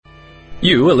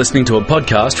You are listening to a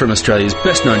podcast from Australia's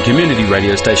best-known community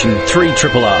radio station,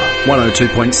 3RRR,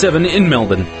 102.7 in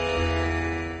Melbourne.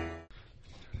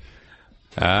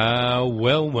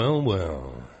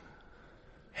 Well.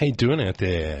 How you doing out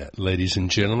there, ladies and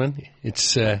gentlemen? It's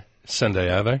Sunday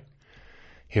Arvo,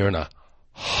 here on a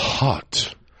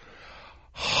hot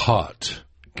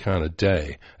kind of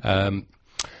day.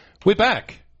 We're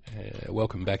back.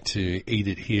 Welcome back to Eat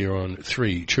It here on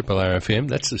 3RRR FM.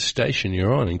 That's the station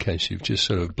you're on, in case you've just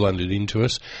sort of blundered into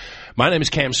us. My name is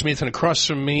Cam Smith, and across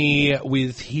from me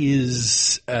with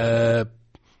his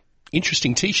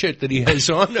interesting T-shirt that he has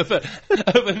on of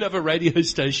another radio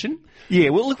station.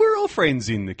 Yeah, well, look, we're all friends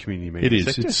in the community media. It is.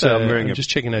 Sector, It's, so I'm just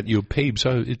checking out your Peebs.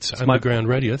 Oh, it's underground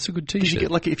radio. That's a good T-shirt. You get,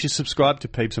 like, if you subscribe to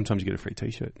Peep, sometimes you get a free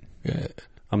T-shirt. Yeah.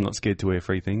 I'm not scared to wear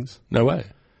free things. No way.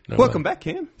 Welcome back,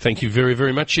 Cam. Thank you very,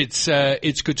 very much. It's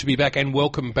good to be back, and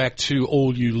welcome back to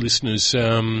all you listeners.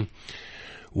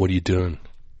 What are you doing?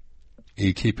 Are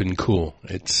you keeping cool?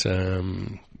 It's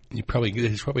there's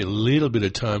probably a little bit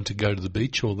of time to go to the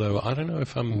beach, although I don't know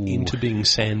if I'm into being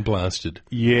sandblasted.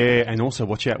 Yeah, and also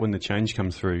watch out when the change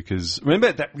comes through, because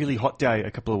remember that really hot day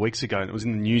a couple of weeks ago, and it was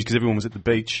in the news because everyone was at the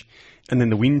beach, and then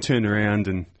the wind turned around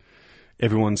and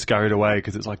everyone scurried away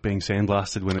because it's like being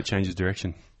sandblasted when it changes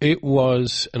direction. It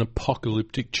was an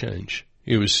apocalyptic change.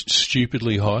 It was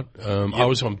stupidly hot. I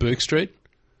was on Bourke Street.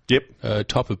 Yep.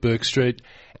 Top of Bourke Street.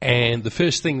 And the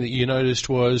first thing that you noticed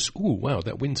was, ooh, wow,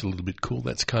 that wind's a little bit cool.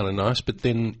 That's kind of nice. But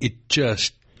then it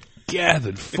just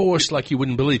gathered force like you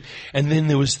wouldn't believe. And then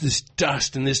there was this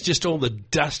dust, and there's just all the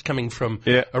dust coming from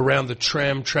around the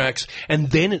tram tracks. And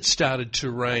then it started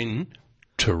to rain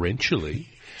torrentially.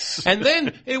 And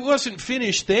then it wasn't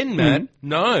finished then, Matt.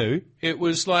 No, it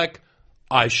was like,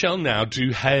 I shall now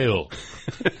do hail.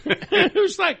 It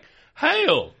was like,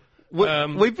 hail.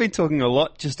 We've been talking a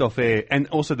lot just off air, and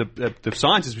also the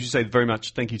scientists. We should say very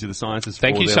much thank you to the scientists.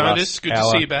 Thank you, their scientists. last Good hour. to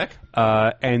see you back.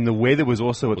 And the weather was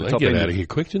also at the top end. They get out of here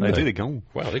quick, didn't they? They do. They're gone.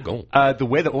 Wow, they're gone. The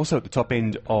weather also at the top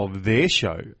end of their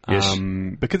show. Yes.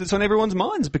 Because it's on everyone's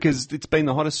minds, because it's been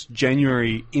the hottest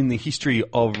January in the history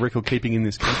of record keeping in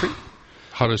this country.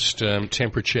 Hottest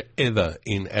temperature ever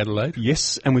in Adelaide.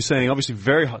 Yes, and we're seeing obviously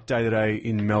very hot day today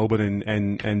in Melbourne,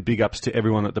 and big ups to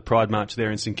everyone at the Pride March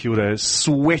there in St Kilda,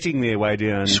 sweating their way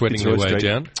down.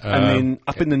 And then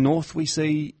up in the north we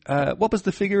see, what was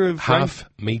the figure of half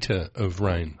metre of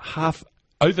rain. Half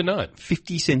overnight.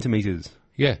 50 centimetres.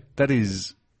 Yeah. That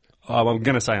is, I'm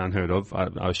going to say unheard of.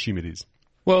 I assume it is.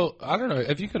 Well, I don't know.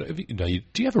 Do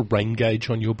you have a rain gauge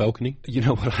on your balcony? You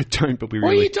know what, I don't, but we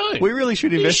really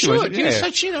should invest in it. Yeah.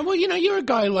 You're a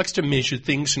guy who likes to measure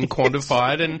things and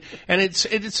quantify it, and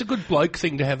it's a good bloke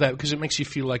thing to have that, because it makes you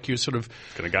feel like you're sort of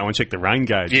going to go and check the rain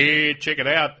gauge. Yeah, check it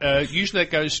out. Usually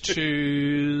that goes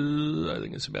to, I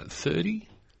think it's about 30.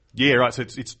 Yeah, right. So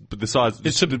it's the size.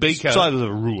 It's a beaker. Size of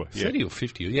a ruler. 30 or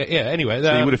 50. Yeah. Anyway,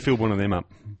 so you would have filled one of them up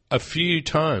a few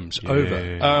times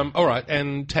over. All right,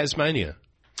 and Tasmania.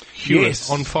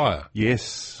 Yes. On fire.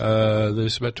 Yes.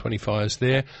 There's about 20 fires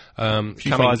there. A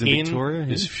few fires in Victoria.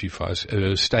 There's a few fires.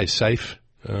 Stay safe.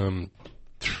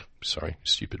 Sorry,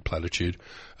 stupid platitude.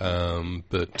 And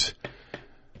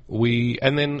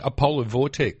then a polar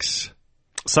vortex.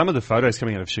 Some of the photos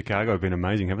coming out of Chicago have been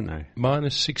amazing, haven't they?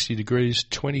 Minus 60 degrees,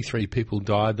 23 people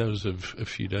died. That was a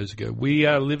few days ago. We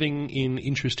are living in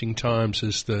interesting times,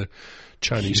 as the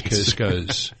Chinese curse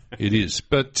goes. It is.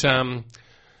 But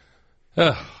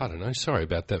I don't know. Sorry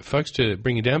about that, folks, to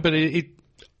bring it down. But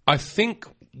I think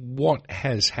what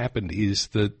has happened is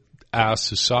that our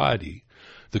society,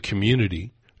 the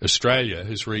community, Australia,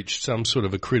 has reached some sort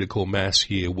of a critical mass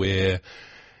here where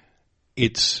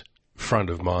it's front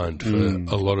of mind for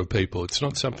a lot of people. It's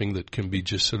not something that can be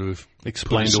just sort of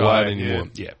explained away anymore.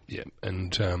 Yeah.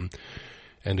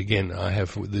 And again, I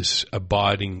have this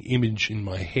abiding image in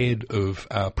my head of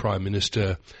our Prime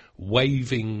Minister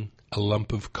waving a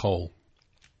lump of coal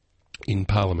in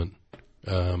Parliament,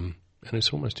 and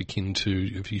it's almost akin to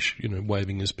if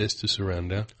waving asbestos around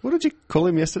now. What did you call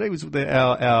him yesterday? Was it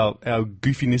our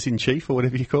goofiness in chief, or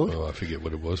whatever you call it? Oh, I forget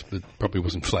what it was, but it probably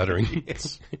wasn't flattering.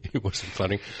 Yes, it wasn't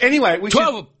flattering. Anyway,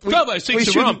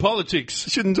 12:06 around politics.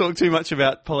 Shouldn't talk too much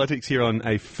about politics here on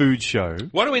a food show.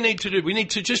 What do we need to do? We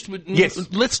need to just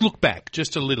let's look back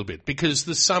just a little bit, because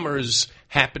the summer is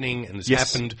happening and has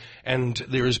happened, and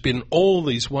there has been all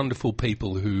these wonderful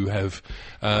people who have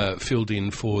filled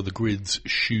in for the Grid's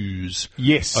shoes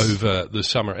over the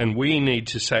summer, and we need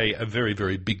to say a very,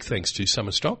 very big thanks to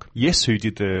Summer Stock. Yes, who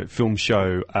did the film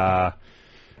show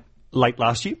late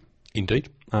last year. Indeed.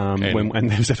 and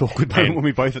there was that awkward moment when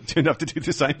we both turned up to do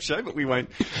the same show, but we won't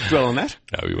dwell on that.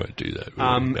 No, we won't do that.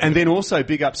 And then also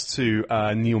big ups to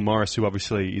Neil Morris, who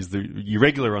obviously is your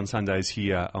regular on Sundays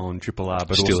here on Triple R,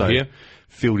 but Still also here.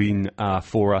 filled in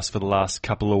for us for the last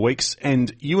couple of weeks.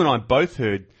 And you and I both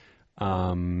heard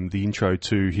the intro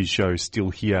to his show,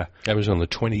 Still Here. That was on the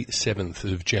 27th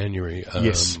of January.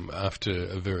 Yes. After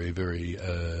a very, very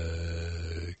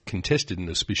contested and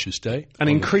auspicious day. An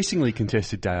increasingly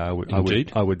contested day, I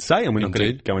would say, and we're not going to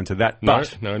Indeed. go into that.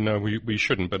 But No, we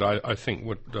shouldn't. But I think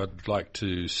what I'd like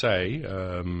to say,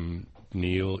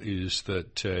 Neil, is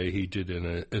that he did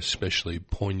an especially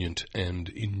poignant and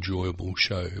enjoyable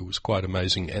show. It was quite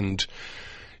amazing. And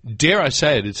dare I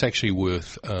say it, it's actually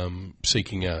worth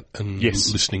seeking out and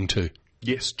listening to.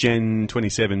 yes, Jan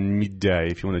 27 midday,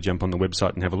 if you want to jump on the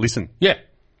website and have a listen. Yeah,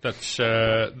 that's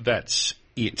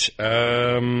it.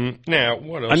 Now,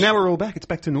 what else? And now we're all back. It's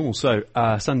back to normal. So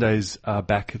Sundays are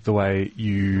back the way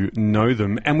you know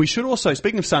them. And we should also,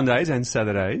 speaking of Sundays and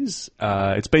Saturdays,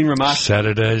 it's been remarked...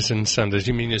 Saturdays and Sundays.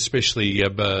 You mean especially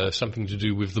something to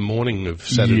do with the morning of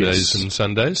Saturdays and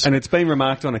Sundays? And it's been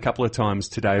remarked on a couple of times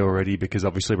today already because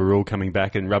obviously we're all coming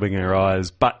back and rubbing our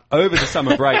eyes. But over the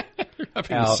summer break...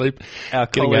 Having to sleep, our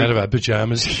getting colleague- out of our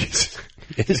pyjamas.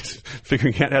 Yes,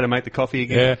 figuring out how to make the coffee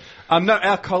again. Yeah. No,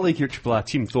 our colleague here at Triple R,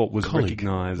 Tim Thorpe, was Colleague.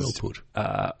 recognised Well put.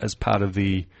 as part of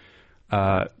the...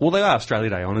 well, they are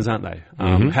Australia Day honours, aren't they?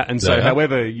 And so, They are.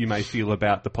 however you may feel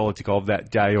about the politic of that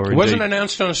day, or It wasn't indeed,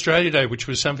 announced on Australia Day, which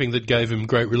was something that gave him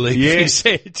great relief, Yeah. he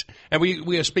said. And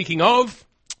we are speaking of...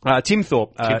 Tim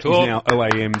Thorpe, Thorpe. is now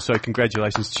OAM, so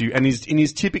congratulations to you. And in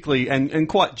his typically and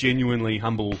quite genuinely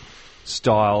humble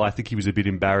style, I think he was a bit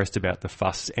embarrassed about the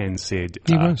fuss and said,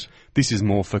 He was. this is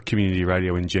more for community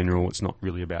radio in general. It's not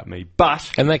really about me.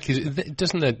 But... And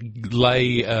doesn't that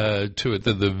lay to it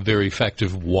the very fact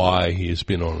of why he has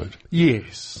been on it?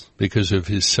 Yes. Because of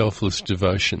his selfless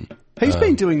devotion. He's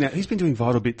been doing that. He's been doing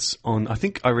Vital Bits on, I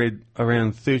think I read,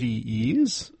 around 30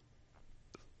 years.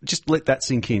 Just let that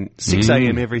sink in. 6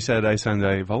 a.m. every Saturday,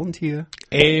 Sunday. Volunteer.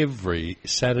 Every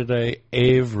Saturday,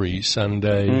 every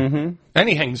Sunday. Mm-hmm. And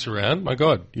he hangs around, my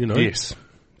God, you know. Yes.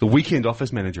 The weekend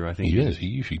office manager, I think. He is. He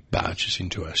usually barges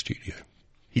into our studio.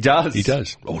 He does. He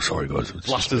does. Oh, sorry, guys.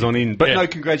 Blusters on in. But Yeah. no,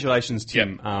 congratulations,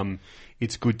 Tim.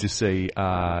 It's good to see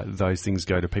those things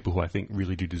go to people who I think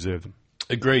really do deserve them.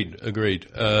 Agreed.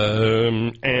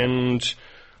 And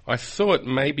I thought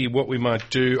maybe what we might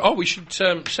do... Oh, we should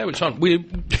say what's on. We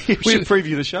should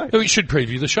preview the show. We should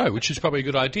preview the show, which is probably a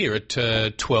good idea at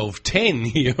 12:10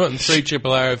 here on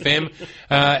 3RRR FM,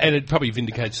 and it probably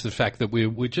vindicates the fact that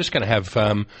we're just going to have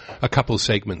a couple of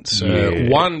segments.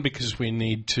 One, because we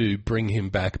need to bring him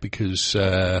back because...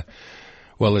 well,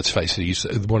 let's face it, he's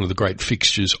one of the great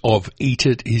fixtures of Eat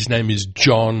It. His name is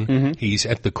John. Mm-hmm. He's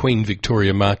at the Queen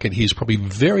Victoria Market. He's probably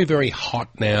very, very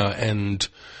hot now, and...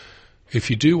 if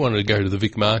you do want to go to the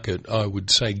Vic Market, I would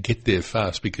say get there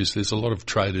fast because there's a lot of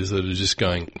traders that are just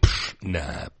going, nah.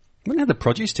 I wonder how the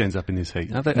produce turns up in this heat.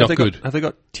 Have they good. Have they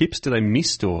got tips? Do they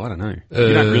mist or I don't know?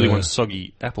 You don't really want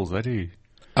soggy apples, though, do you?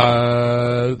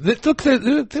 Look,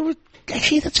 there were...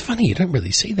 Actually, that's funny. You don't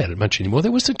really see that much anymore.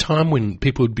 There was a time when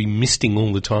people would be misting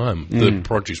all the time, the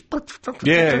produce.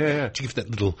 Yeah. To give that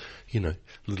little,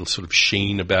 little sort of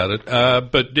sheen about it.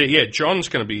 But, John's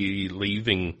going to be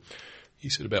leaving... He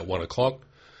said about 1 o'clock.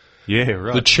 Yeah,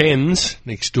 right. The Chens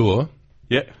next door,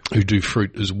 who do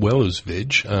fruit as well as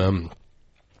veg,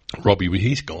 Robbie,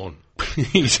 he's gone.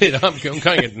 He said, I'm going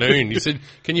at noon. He said,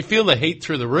 can you feel the heat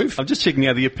through the roof? I'm just checking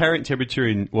out the apparent temperature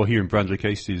here in Brunswick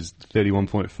East is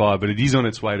 31.5, but it is on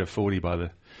its way to 40 by the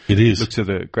looks of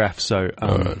the graph. So,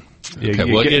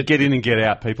 get in and get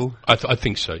out, people. I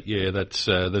think so. Yeah, that's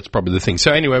probably the thing.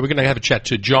 So anyway, we're going to have a chat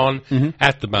to John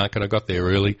at the market. I got there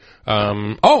early.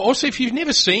 Also, if you've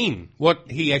never seen what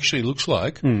he actually looks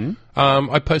like,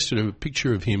 I posted a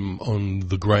picture of him on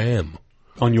the gram.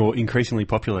 On your increasingly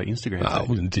popular Instagram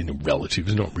page. Well,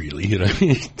 relatives, not really, You're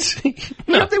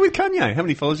up there with Kanye. How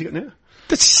many followers you got now?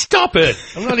 Stop it!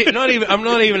 I'm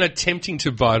not even attempting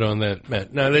to bite on that,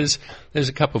 Matt. No, there's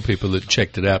a couple of people that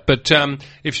checked it out. But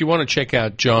if you want to check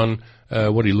out John,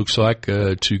 what he looks like,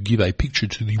 to give a picture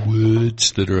to the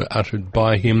words that are uttered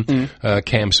by him,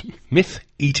 Cam Smith,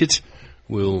 Eat It,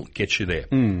 will get you there.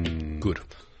 Good.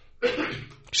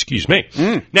 Excuse me.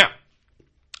 Now,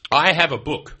 I have a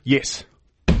book. Yes.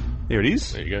 There it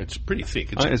is. There you go. It's pretty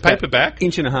thick. It's a paperback.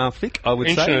 Inch and a half thick, I would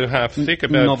say. Inch and a half thick,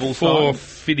 about novel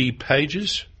 450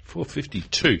 pages.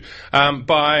 452.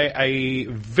 By a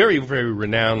very, very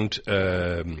renowned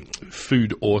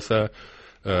food author,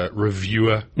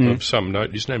 reviewer of some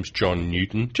note. His name's John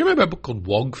Newton. Do you remember a book called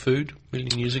Wog Food a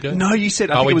million years ago? No, you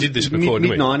said... I think we it was did this before,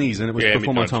 didn't we? Mid-90s, and it was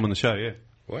before my mid-90s. time on the show, yeah.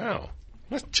 Wow.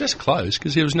 That's just close,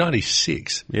 because he was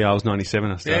 96. Yeah, I was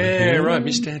 97, I started. Yeah, right,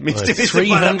 missed out by it by that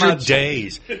 300 much.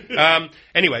 days.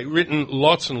 Anyway, written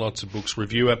lots and lots of books,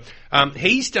 reviewer.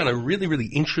 He's done a really, really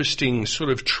interesting sort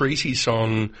of treatise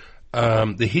on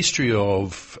the history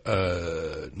of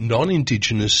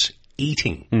non-Indigenous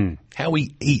eating, how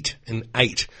we eat and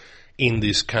ate in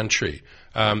this country.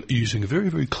 Using a very,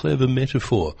 very clever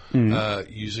metaphor,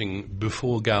 using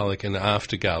before garlic and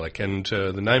after garlic. And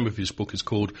the name of his book is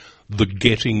called The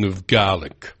Getting of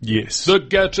Garlic. Yes. The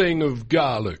Getting of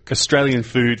Garlic. Australian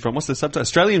food from... What's the subtitle?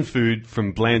 Australian food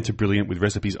from bland to brilliant with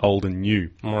recipes old and new.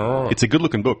 It's a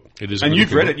good-looking book. It is a And you've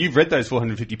good-looking read it. You've read those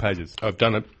 450 pages. I've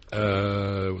done it.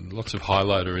 Lots of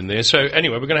highlighter in there. So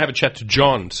anyway, we're going to have a chat to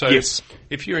John. So Yes.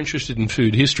 if you're interested in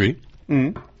food history...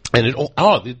 And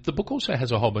the book also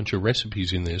has a whole bunch of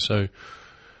recipes in there. So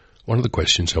one of the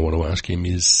questions I want to ask him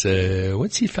is,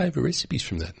 what's your favourite recipes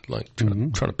from that? Like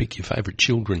trying to pick your favourite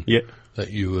children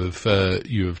that you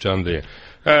have done there.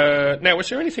 Now, was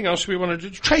there anything else we wanted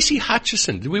to do? Tracy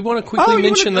Hutchison, do we want to quickly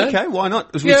mention that? Okay, why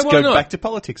not? Let's why go not? back to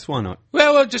politics. Why not?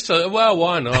 Well,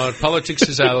 why not? Politics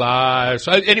is our lives.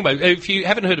 So anyway, if you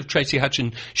haven't heard of Tracy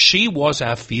Hutchison, she was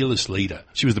our fearless leader.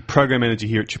 She was the program manager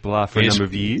here at Triple R for a number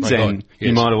of years, My God, and yes.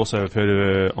 you might also have heard of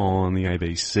her on the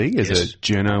ABC as a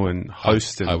journo and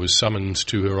host. I was summoned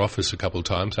to her office a couple of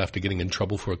times after getting in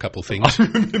trouble for a couple of things. I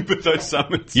remember those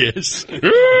summons. Yes.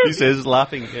 He says,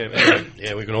 laughing.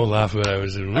 Yeah, we can all laugh about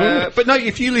it. But no,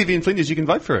 if you live in Flinders, you can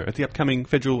vote for her at the upcoming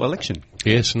federal election.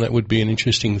 Yes, and that would be an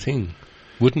interesting thing,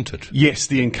 wouldn't it? Yes,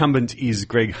 the incumbent is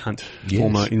Greg Hunt,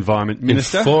 former Environment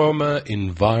Minister. Former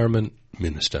Environment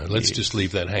Minister. Let's just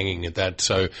leave that hanging at that.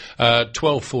 So,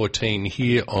 12:14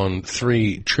 here on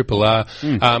 3 Triple R.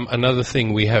 Another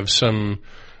thing, we have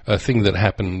a thing that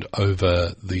happened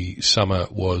over the summer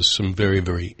was some very,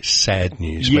 very sad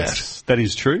news, Yes, that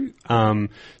is true.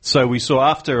 So we saw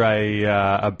after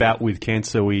a bout with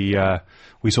cancer, we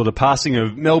saw the passing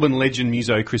of Melbourne legend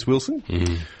muso Chris Wilson.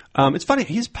 It's funny,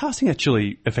 his passing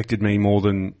actually affected me more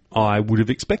than I would have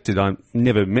expected. I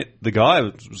never met the guy.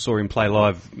 I saw him play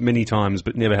live many times,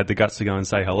 but never had the guts to go and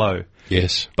say hello.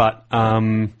 Yes. But,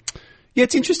 yeah,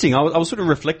 it's interesting. I was sort of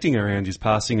reflecting around his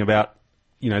passing about,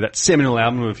 that seminal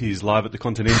album of his live at the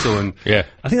Continental. And I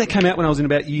think that came out when I was in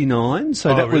about year 9.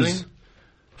 So that really?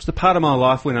 was the part of my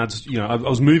life when I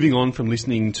was moving on from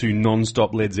listening to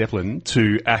non-stop Led Zeppelin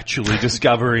to actually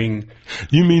discovering...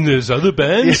 You mean there's other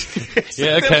bands?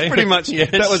 Yeah, okay. That's pretty much,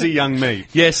 that was a young me.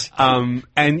 Yes. And,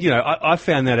 I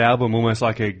found that album almost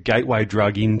like a gateway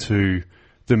drug into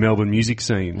the Melbourne music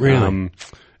scene. Really?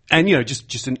 And,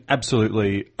 just an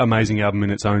absolutely amazing album in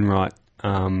its own right.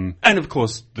 And of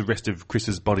course, the rest of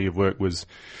Chris's body of work was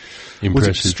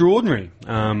extraordinary.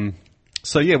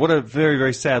 So yeah, what a very,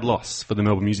 very sad loss for the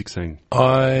Melbourne music scene. One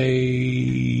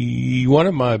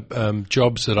of my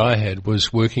jobs that I had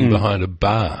was working behind a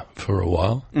bar for a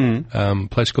while, a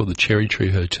place called the Cherry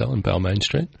Tree Hotel in Balmain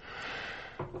Street.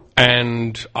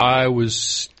 And I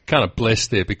was kind of blessed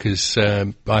there because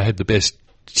I had the best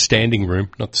standing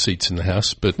room, not the seats in the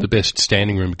house, but the best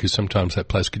standing room because sometimes that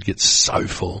place could get so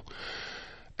full.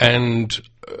 And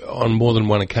on more than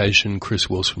one occasion, Chris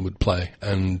Wilson would play.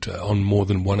 And on more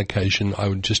than one occasion, I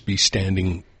would just be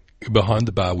standing behind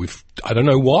the bar with, I don't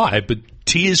know why, but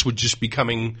tears would just be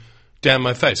coming down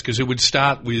my face because it would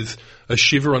start with a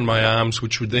shiver on my arms,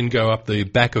 which would then go up the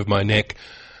back of my neck.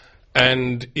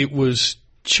 And it was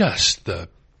just the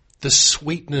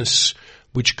sweetness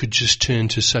which could just turn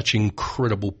to such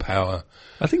incredible power.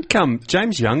 I think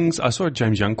James Young's. I saw a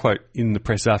James Young quote in the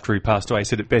press after he passed away. He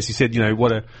said it best. He said,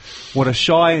 what a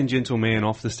shy and gentle man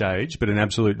off the stage, but an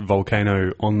absolute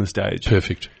volcano on the stage.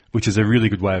 Perfect. Which is a really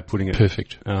good way of putting it.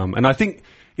 Perfect. And I think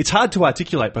it's hard to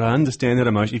articulate, but I understand that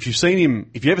emotion. If you've seen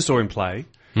him, if you ever saw him play,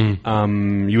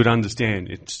 you would understand.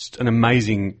 It's an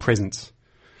amazing presence.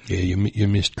 Yeah, you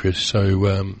missed Chris.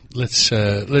 So let's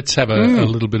have a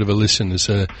little bit of a listen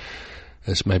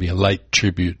as maybe a late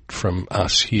tribute from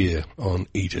us here on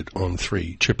Eat It on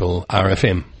 3 Triple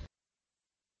RFM.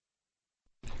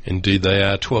 Indeed, they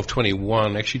are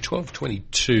 12:21, actually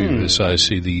 12:22, as I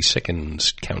see the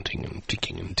seconds counting and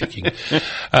ticking and ticking.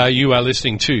 You are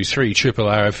listening to 3 Triple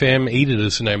RFM. Eat It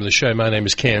is the name of the show. My name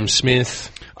is Cam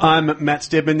Smith. I'm Matt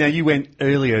Stedman. Now, you went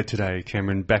earlier today,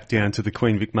 Cameron, back down to the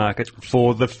Queen Vic Market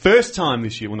for the first time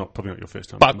this year. Well, probably not your first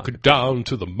time. Back down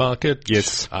to the market.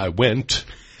 Yes. I went.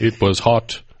 It was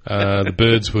hot. The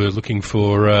birds were looking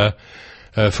for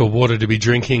for water to be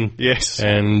drinking. Yes.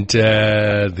 And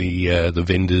the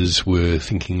vendors were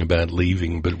thinking about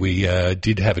leaving, but we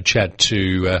did have a chat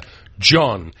to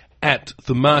John at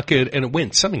the market, and it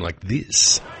went something like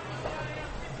this.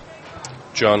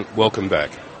 John, welcome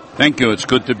back. Thank you. It's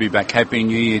good to be back. Happy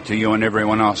New Year to you and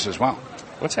everyone else as well.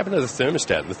 What's happened to the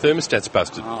thermostat? The thermostat's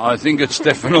busted. I think it's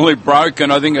definitely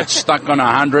broken. I think it's stuck on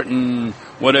 100 and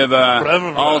whatever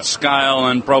old scale,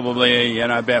 and probably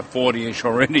about 40ish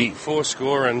already.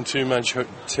 40 and too much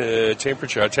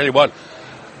temperature. I tell you what,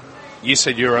 you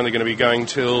said you were only going to be going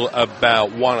till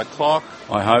about 1 o'clock.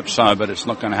 I hope so, but it's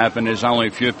not going to happen. There's only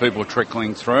a few people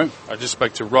trickling through. I just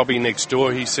spoke to Robbie next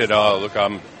door. He said, "Oh, look,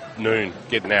 I'm noon,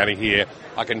 getting out of here.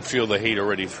 I can feel the heat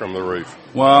already from the roof."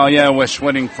 Well, yeah, we're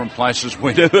sweating from places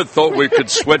we never thought we could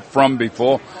sweat from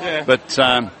before. Yeah. But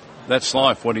that's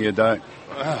life. What do you do?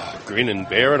 Grin and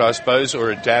bear it, I suppose,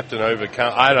 or adapt and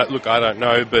overcome. I don't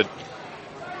know, but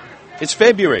it's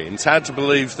February. It's hard to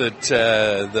believe that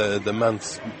the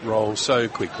month rolls so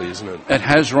quickly, isn't it? It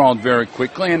has rolled very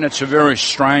quickly, and it's a very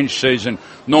strange season.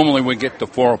 Normally we get the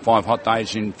 4 or 5 hot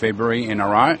days in February in a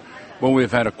row. Well,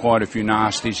 we've had quite a few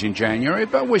nasties in January,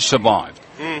 but we survived.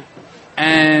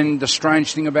 And the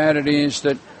strange thing about it is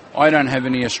that I don't have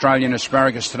any Australian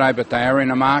asparagus today, but they are in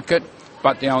the market.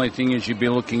 But the only thing is you'd be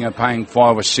looking at paying $5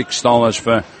 or $6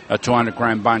 for a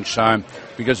 200-gram bunch. So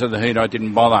because of the heat, I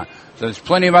didn't bother. So there's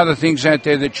plenty of other things out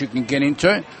there that you can get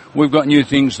into. We've got new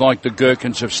things like the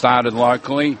gherkins have started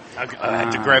locally. I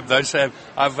had to grab those.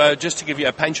 I've just to give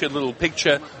you paint you a little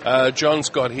picture. John's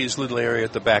got his little area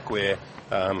at the back where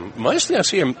mostly I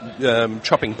see him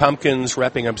chopping pumpkins,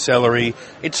 wrapping up celery.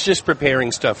 It's just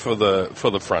preparing stuff for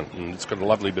the front, and it's got a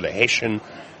lovely bit of hessian.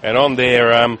 And on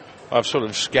there, I've sort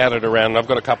of scattered around. I've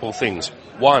got a couple of things.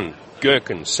 One,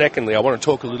 gherkins. Secondly, I want to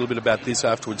talk a little bit about this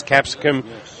afterwards, capsicum,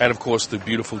 and of course the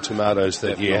beautiful tomatoes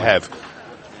that you have.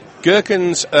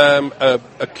 Gherkins, a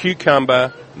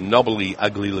cucumber, knobbly,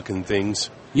 ugly-looking things.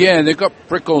 Yeah, they've got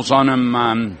prickles on them,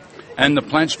 and the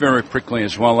plant's very prickly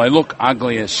as well. They look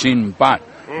ugly as sin, but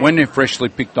when they're freshly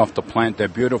picked off the plant, they're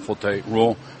beautiful to eat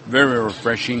raw, very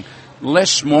refreshing.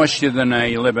 Less moisture than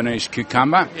a Lebanese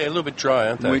cucumber. Yeah, a little bit dry,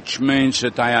 aren't they? Which means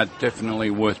that they are definitely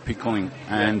worth pickling.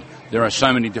 And there are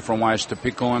so many different ways to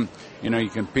pickle them. You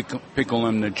can pickle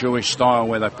them the Jewish style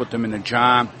where they put them in a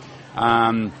jar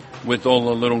with all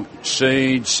the little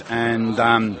seeds and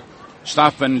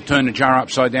stuff, and turn the jar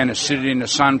upside down and sit it in the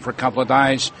sun for a couple of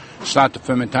days, start the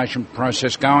fermentation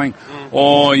process going.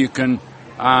 Or you can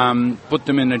put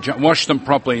them in a jar, wash them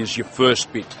properly is your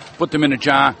first bit. Put them in a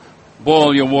jar,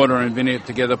 boil your water and vinegar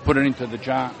together, put it into the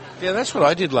jar. Yeah, that's what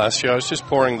I did last year. I was just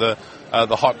pouring the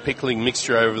hot pickling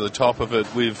mixture over the top of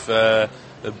it with a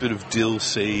bit of dill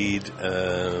seed.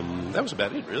 That was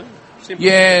about it, really. Simple.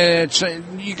 Yeah,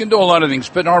 you can do a lot of things,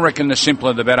 but I reckon the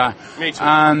simpler the better. Me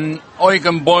too. Or you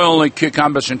can boil the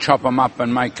cucumbers and chop them up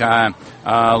and make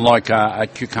like a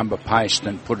cucumber paste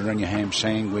and put it on your ham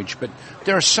sandwich. But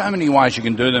there are so many ways you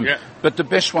can do them. Yeah. But the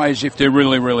best way is if they're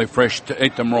really, really fresh, to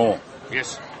eat them raw.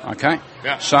 Yes. Okay?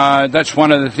 Yeah. So that's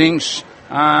one of the things.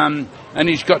 And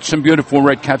he's got some beautiful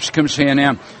red capsicums here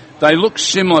now. They look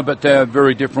similar, but they're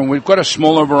very different. We've got a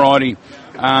smaller variety,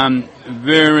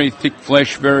 very thick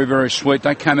flesh, very, very sweet.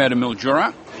 They came out of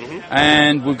Mildura.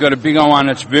 And we've got a bigger one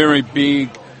that's very big,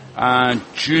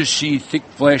 juicy, thick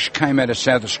flesh, came out of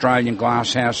South Australian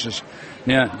glass houses.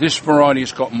 Now, this variety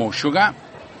has got more sugar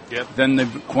than the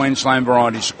Queensland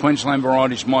varieties. The Queensland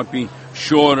varieties might be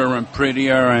shorter and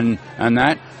prettier and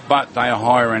that, but they are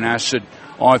higher in acid.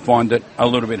 I find it a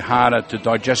little bit harder to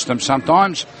digest them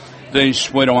sometimes. These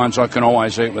sweeter ones I can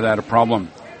always eat without a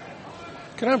problem.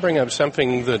 Can I bring up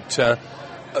something that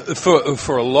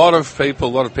for a lot of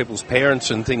people's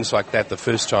parents and things like that, the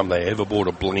first time they ever bought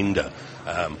a blender,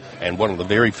 and one of the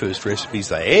very first recipes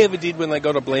they ever did when they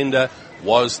got a blender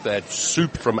was that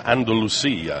soup from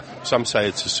Andalusia. Some say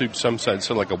it's a soup, some say it's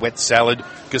sort of like a wet salad,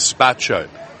 gazpacho.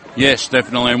 Yes,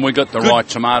 definitely, and we got the right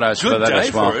tomatoes for that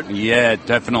as well. For it. Yeah,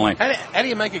 definitely. How do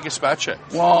you make a gazpacho?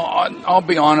 Well, I'll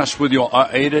be honest with you.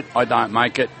 I eat it. I don't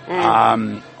make it.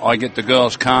 I get the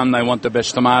girls come. They want the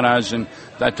best tomatoes, and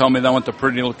they tell me they want the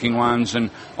pretty-looking ones, and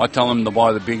I tell them to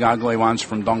buy the big, ugly ones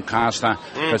from Doncaster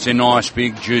because they're nice,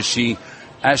 big, juicy,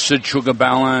 acid-sugar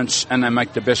balance, and they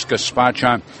make the best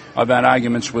gazpacho. I've had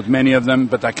arguments with many of them,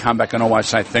 but they come back and always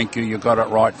say, thank you, you got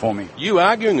it right for me. You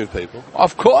arguing with people?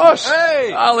 Of course.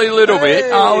 Hey! Only a little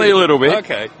bit.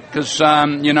 Okay. Because,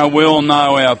 we all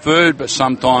know our food, but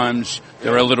sometimes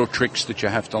there are little tricks that you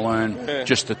have to learn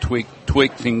just to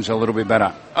tweak things a little bit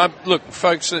better. Look,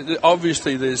 folks,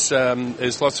 obviously there's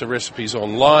lots of recipes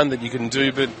online that you can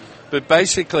do, but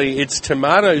basically it's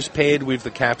tomatoes paired with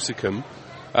the capsicum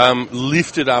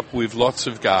lifted up with lots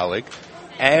of garlic,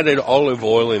 added olive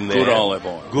oil in there. Good olive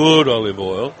oil. Good olive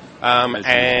oil. And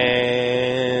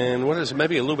what is it?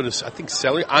 Maybe a little bit of, I think,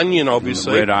 celery. Onion,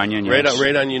 obviously. Red onion, yes.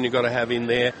 Red onion you've got to have in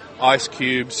there. Ice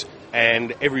cubes.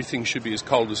 And everything should be as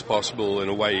cold as possible, and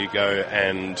away you go.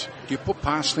 And Do you put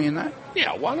parsley in that?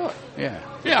 yeah, why not? Yeah.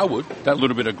 Yeah, I would. That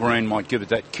little bit of green might give it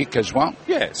that kick as well.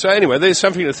 Yeah, so anyway, there's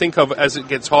something to think of as it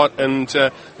gets hot, and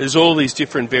there's all these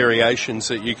different variations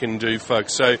that you can do,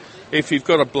 folks. So if you've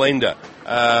got a blender,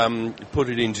 put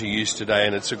it into use today,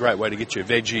 and it's a great way to get your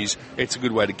veggies. It's a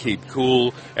good way to keep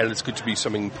cool, and it's good to be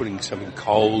putting something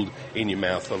cold in your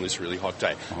mouth on this really hot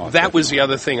day. That was the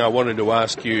other thing I wanted to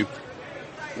ask you.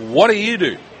 What do you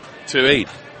do to eat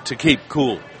to keep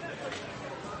cool?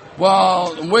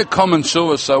 Well, we're common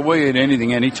sewers, so we eat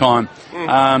anything, anytime.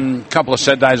 A couple of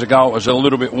Saturdays ago, it was a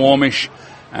little bit warmish,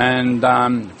 and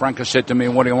Franca said to me,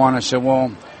 what do you want? I said,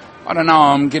 well, I don't know,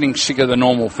 I'm getting sick of the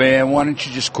normal fare. Why don't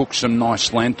you just cook some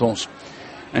nice lentils?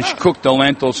 And she cooked the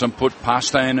lentils and put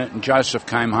pasta in it, and Joseph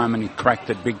came home and he cracked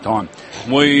it big time.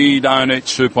 We don't eat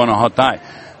soup on a hot day.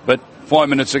 But 5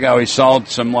 minutes ago, he sold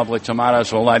some lovely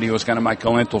tomatoes to a lady who was going to make a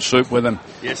lentil soup with them.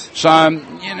 Yes. So,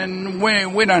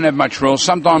 we don't have much rules.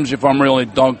 Sometimes if I'm really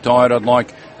dog-tired, I'd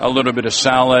like a little bit of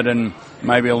salad and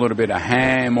maybe a little bit of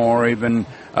ham or even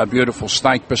a beautiful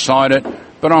steak beside it.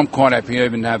 But I'm quite happy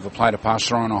even to have a plate of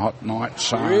pasta on a hot night.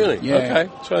 So, really? Yeah.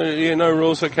 Okay. So, no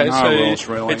rules, okay. No rules,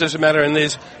 really. It doesn't matter. And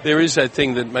there is that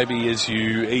thing that maybe as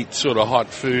you eat sort of hot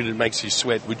food, it makes you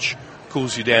sweat, which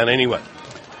cools you down anyway.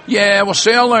 Yeah, well,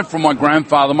 see, I learned from my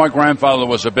grandfather. My grandfather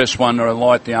was the best one to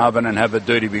light the oven and have a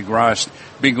dirty big roast,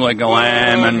 big leg of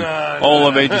lamb, all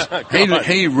of it.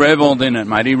 He revelled in it,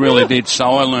 mate. He really did. So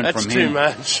I learned from him.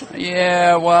 That's too much.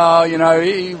 Yeah, well,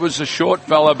 he was a short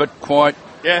fella, but quite,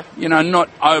 not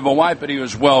overweight, but he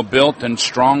was well built and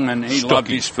strong, and he loved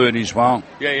his food as well.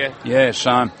 Yeah. Yeah,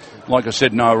 so, like I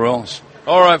said, no rules.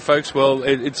 All right, folks. Well,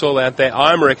 it's all out there.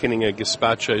 I'm reckoning a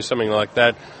gazpacho, something like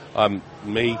that. I'm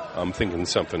thinking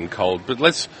something cold. But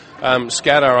let's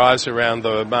scout our eyes around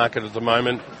the market at the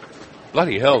moment.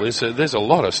 Bloody hell, there's a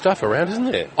lot of stuff around,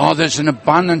 isn't there? Oh, there's an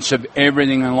abundance of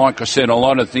everything, and like I said, a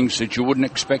lot of things that you wouldn't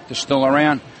expect are still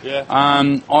around. Yeah.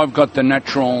 I've got the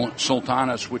natural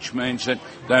sultanas, which means that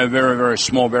they're very, very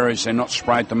small berries. They're not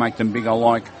sprayed to make them bigger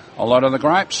like a lot of the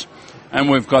grapes. And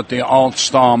we've got the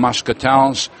old-style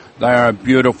muscatels. They are a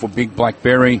beautiful big black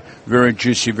berry, very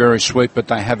juicy, very sweet, but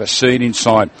they have a seed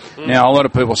inside. Now, a lot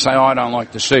of people say, I don't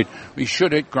like the seed. We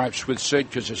should eat grapes with seed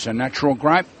because it's a natural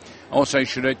grape. Also, you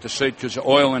should eat the seed because the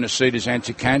oil in the seed is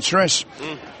anti-cancerous,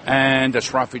 and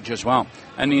it's roughage as well.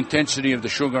 And the intensity of the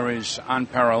sugar is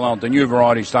unparalleled. The new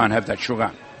varieties don't have that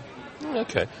sugar.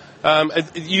 Okay.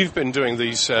 You've been doing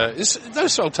these,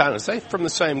 those sultanas, they from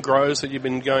the same growers that you've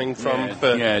been going from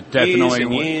for definitely. years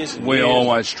and years and we years?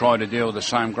 always try to deal with the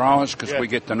same growers because we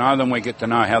get to know them, we get to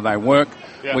know how they work,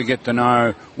 we get to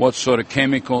know what sort of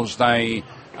chemicals they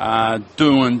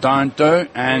do and don't do,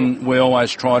 and we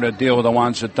always try to deal with the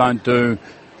ones that don't do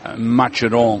much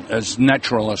at all, as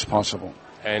natural as possible.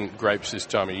 And grapes this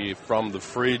time of year from the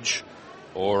fridge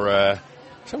or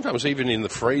sometimes even in the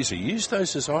freezer. Use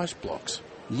those as ice blocks.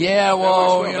 Yeah,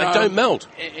 well, they don't melt.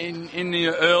 In the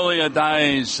earlier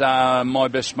days, my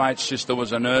best mate's sister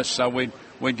was a nurse, so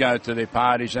we'd go to their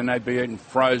parties and they'd be eating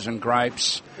frozen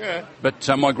grapes. Yeah. But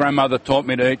my grandmother taught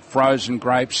me to eat frozen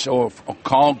grapes or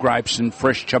cold grapes and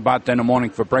fresh ciabatta in the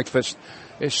morning for breakfast.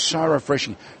 It's so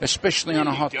refreshing, especially on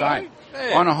a hot day.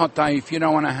 Yeah. On a hot day, if you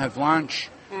don't want to have lunch,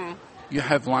 you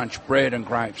have lunch, bread and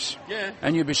grapes. Yeah.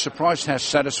 And you'd be surprised how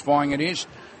satisfying it is.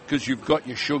 Because you've got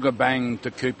your sugar bang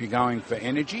to keep you going for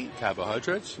energy.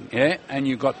 Carbohydrates. Yeah, and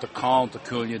you've got the cold to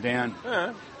cool you down.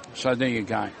 Yeah. So there you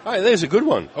go. Oh, there's a good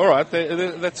one. All right,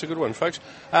 that's a good one, folks.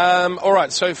 All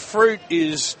right, so fruit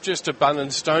is just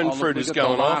abundant. Stone fruit is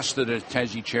going the off. last of the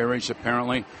Tassie cherries,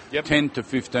 apparently. Yep. $10 to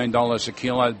 $15 a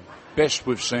kilo. Best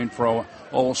we've seen for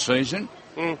all season.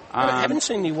 I haven't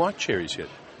seen any white cherries yet.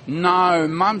 No,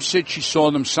 Mum said she saw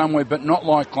them somewhere, but not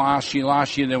like last year.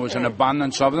 Last year there was an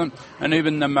abundance of them. And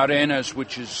even the morenas,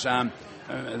 which is,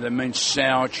 that means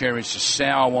sour cherries, the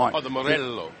sour white. Oh, the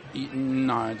morello.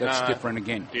 No, that's different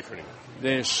again. Different.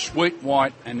 There's sweet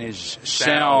white and there's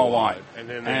sour white. And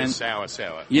then there's sour.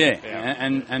 Yeah.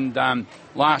 And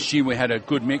last year we had a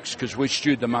good mix because we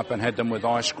stewed them up and had them with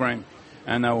ice cream.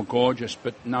 And they were gorgeous,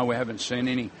 but no, we haven't seen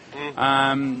any.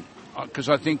 Because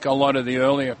I think a lot of the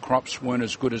earlier crops weren't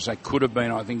as good as they could have been,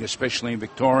 I think, especially in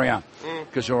Victoria,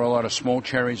 because there were a lot of small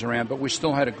cherries around, but we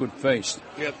still had a good feast.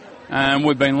 Yep. And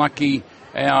we've been lucky.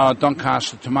 Our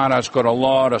Doncaster tomatoes got a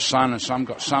lot of sun and some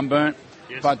got sunburnt.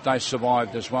 but they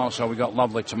survived as well. So we got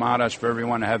lovely tomatoes for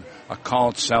everyone to have a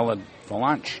cold salad for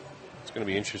lunch. It's going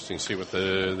to be interesting to see what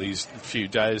these few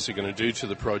days are going to do to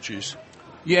the produce.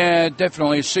 Yeah,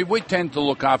 definitely. See, we tend to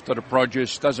look after the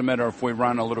produce. Doesn't matter if we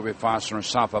run a little bit faster and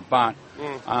suffer, but,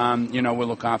 we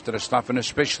look after the stuff, and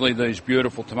especially these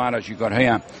beautiful tomatoes you got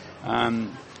here.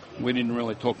 We didn't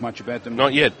really talk much about them.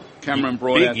 Not yet. Cameron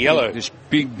brought big out yellow. This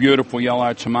big, beautiful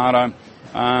yellow tomato.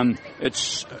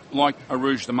 It's like a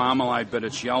Rouge de Marmalade, but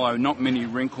it's yellow. Not many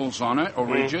wrinkles on it or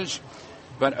ridges,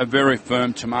 but a very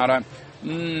firm tomato.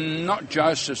 Not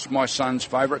Joseph's, my son's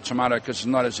favourite tomato, because it's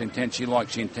not as intense. He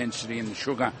likes the intensity and the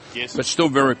sugar, but still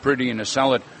very pretty in a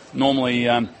salad. Normally,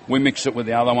 we mix it with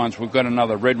the other ones. We've got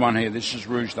another red one here. This is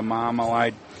Rouge de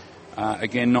Marmalade.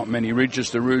 Again, not many ridges.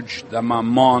 The Rouge de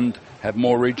Marmande have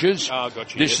more ridges. Oh,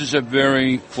 got you. This is a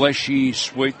very fleshy,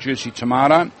 sweet, juicy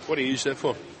tomato. What do you use that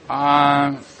for?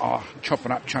 Chop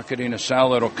it up, chuck it in a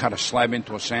salad, or cut a slab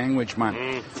into a sandwich,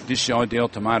 mate. This is the ideal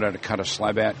tomato to cut a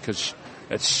slab out because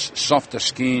it's softer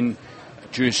skin,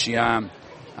 juicier,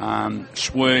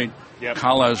 sweet,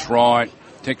 colour's right,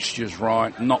 texture's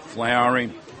right, not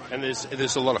floury. And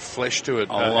there's a lot of flesh to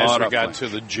it as regard to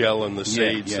the gel and the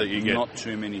seeds that you get. Not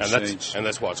too many seeds. And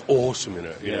that's why it's awesome in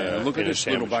it. Yeah, look at this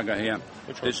little bugger here.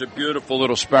 There's a beautiful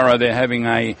little sparrow there having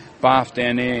a bath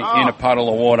down there in a puddle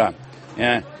of water.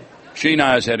 Yeah, she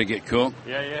knows how to get cool.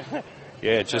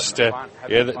 Yeah, just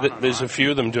there's a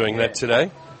few of them doing that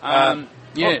today.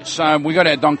 So we got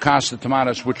our Doncaster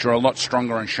tomatoes, which are a lot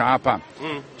stronger and sharper.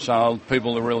 So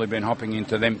people have really been hopping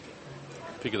into them.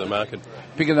 Pick of the market.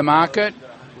 Pick of the market.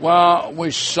 Well,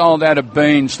 we sold out of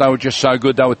beans. They were just so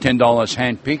good. They were $10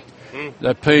 hand-picked.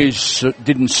 The peas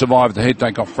didn't survive the heat.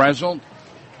 They got frazzled.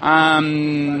 So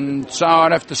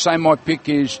I'd have to say my pick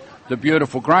is the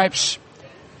beautiful grapes,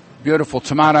 beautiful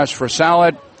tomatoes for a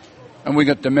salad, and we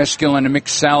got the mesclun and a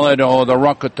mixed salad or the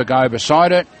rocket to go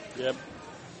beside it. Yep.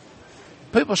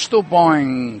 People are still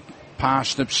buying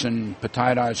parsnips and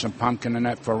potatoes and pumpkin and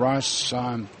that for rice.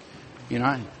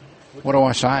 What do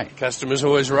I say? Customer's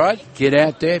always right. Get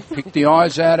out there, pick the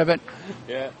eyes out of it.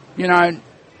 Yeah.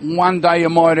 One day you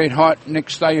might eat hot,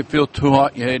 next day you feel too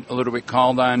hot, you eat a little bit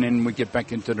colder, and then we get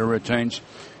back into the routines.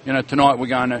 Tonight we're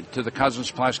going to the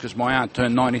cousin's place because my aunt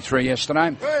turned 93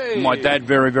 yesterday. Hey. My dad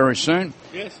very, very soon.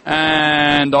 Yes.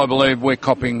 And I believe we're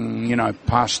copping,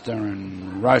 pasta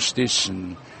and roast this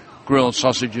and grilled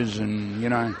sausages and,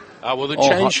 well, the all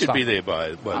change hot should stuff. be there by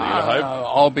the end, I hope.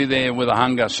 I'll be there with a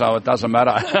hunger, so it doesn't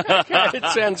matter. It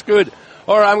sounds good.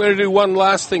 All right, I'm going to do one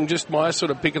last thing. Just my sort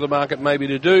of pick of the market maybe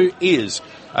to do is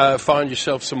find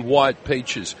yourself some white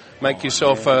peaches. Make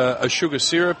yourself a sugar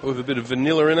syrup with a bit of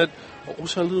vanilla in it.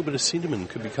 Also a little bit of cinnamon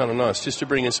could be kind of nice, just to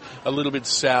bring us a little bit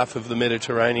south of the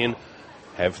Mediterranean.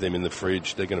 Have them in the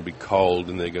fridge. They're going to be cold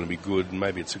and they're going to be good. And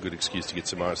maybe it's a good excuse to get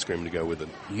some ice cream to go with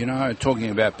it.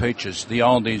 Talking about peaches, the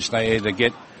oldies, they either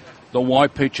get the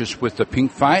white peaches with the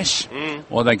pink face,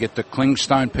 or they get the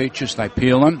clingstone peaches. They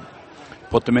peel them,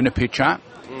 put them in a pitcher,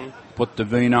 put the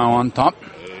vino on top,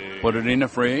 put it in the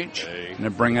fridge, and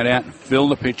then bring it out and fill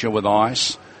the pitcher with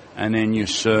ice, and then you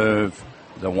serve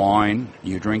the wine.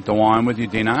 You drink the wine with your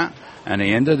dinner, and at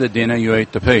the end of the dinner you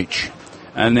eat the peach.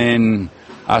 And then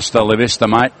hasta la vista,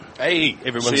 mate. Hey,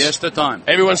 siesta time.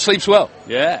 Everyone sleeps well.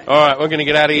 Yeah. All right, we're going to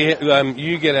get out of here.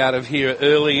 You get out of here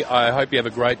early. I hope you have a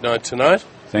great night tonight.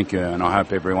 Thank you, and I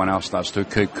hope everyone else does too.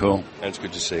 Keep cool. And it's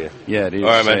good to see you. Yeah, it is. All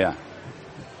right, mate.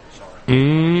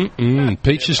 See ya.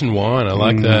 Peaches and wine. I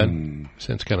like that.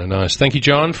 Sounds kind of nice. Thank you,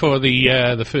 John, for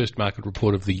the first market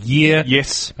report of the year.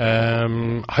 Yes.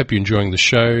 I hope you're enjoying the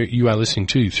show. You are listening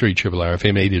to 3RRR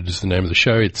FM. Edit is the name of the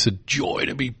show. It's a joy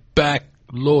to be back.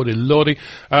 Lordy, lordy.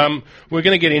 We're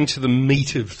going to get into the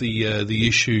meat of the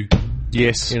issue.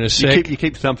 Yes. In a sec. You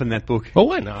keep thumping that book. Oh,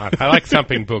 why not? I like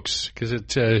thumping books because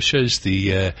it shows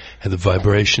how the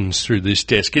vibrations through this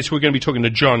desk. We're going to be talking to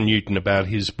John Newton about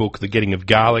his book, The Getting of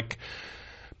Garlic.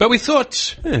 But we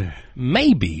thought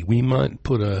maybe we might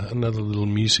put another little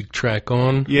music track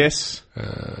on. Yes.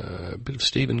 A bit of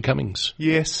Stephen Cummings.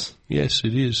 Yes. Yes,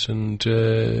 it is. And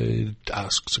it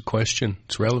asks a question.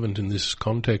 It's relevant in this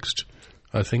context,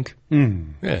 I think.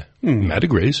 Yeah. Matt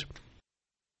agrees.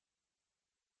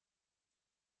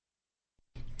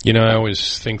 I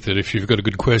always think that if you've got a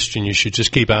good question, you should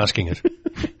just keep asking it.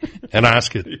 And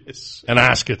ask it. Yes. And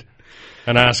ask it.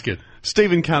 And ask it.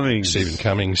 Stephen Cummings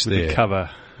there. The cover.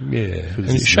 Yeah.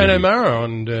 And Shane O'Mara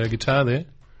on guitar there.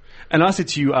 And I said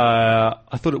to you, I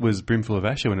thought it was Brimful of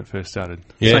Asher when it first started.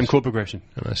 Yes. Same chord progression.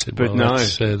 And I said, but no.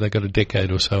 They got a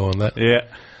decade or so on that.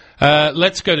 Yeah.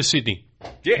 Let's go to Sydney.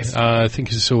 Yes. I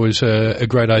think it's always a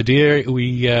great idea.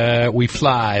 We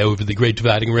fly over the Great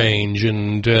Dividing Range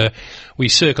and we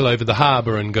circle over the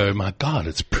harbour and go, my God,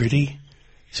 it's pretty.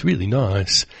 It's really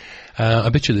nice. I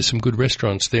bet you there's some good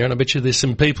restaurants there, and I bet you there's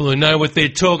some people who know what they're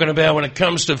talking about when it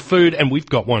comes to food, and we've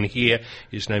got one here.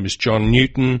 His name is John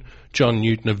Newton. John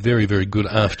Newton, a very, very good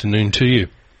afternoon to you.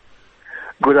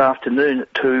 Good afternoon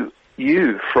to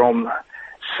you from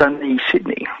sunny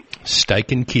Sydney.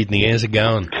 Steak and kidney, how's it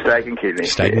going? Steak and kidney.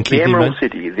 Steak and the kidney, Emerald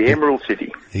mate. City. The Emerald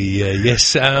City.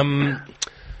 Yes.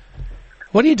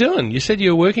 What are you doing? You said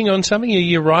you were working on something. Are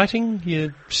you writing?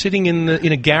 You're sitting in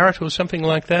a garret or something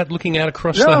like that, looking out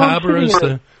across the harbour as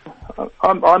the...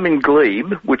 I'm in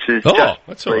Glebe, which is just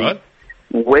that's all right.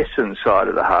 the western side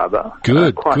of the harbour.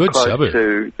 Good, quite good close suburb.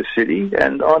 to the city,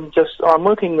 and I'm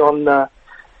working on a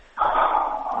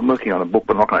book,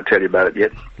 but I'm not going to tell you about it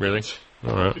yet. Really?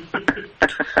 All right.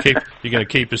 You're going to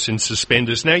keep us in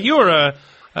suspenders. Now, you're a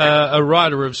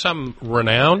writer of some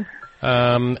renown,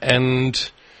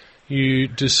 and you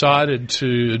decided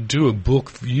to do a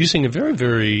book using a very,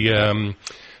 very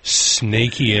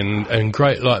sneaky and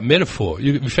great metaphor.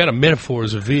 You found a metaphor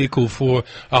as a vehicle for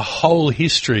a whole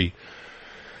history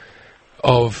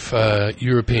of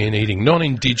European eating,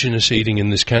 non-Indigenous eating in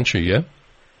this country, yeah?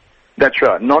 That's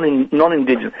right,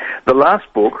 non-Indigenous. My last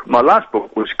book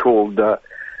was called The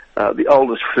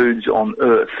Oldest Foods on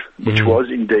Earth, which was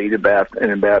indeed about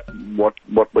what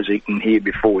was eaten here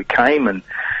before we came, and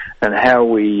how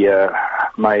we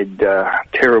made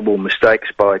terrible mistakes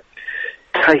by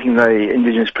taking the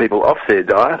Indigenous people off their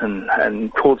diet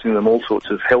and causing them all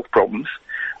sorts of health problems,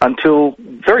 until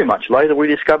very much later we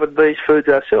discovered these foods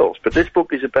ourselves. But this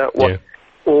book is about what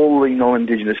all the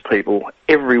non-Indigenous people,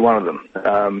 every one of them,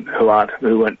 who aren't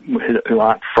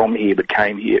from here but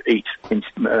came here, eat.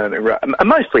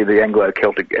 Mostly the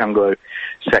Anglo-Celtic,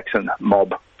 Anglo-Saxon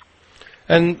mob.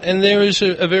 And there is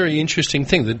a very interesting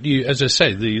thing that you, as I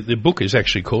say, the book is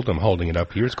actually called, I'm holding it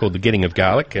up here, it's called The Getting of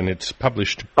Garlic, and it's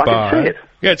published by... I can see it.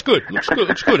 Yeah, it's good.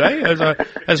 Looks good, eh?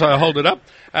 As I hold it up.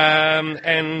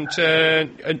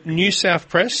 New South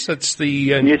Press, that's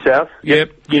the... New South?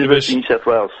 Yep. University of New South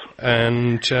Wales.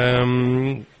 And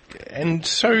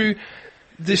so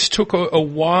this took a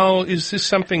while. Is this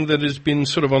something that has been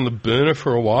sort of on the burner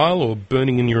for a while, or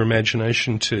burning in your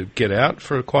imagination to get out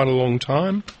for quite a long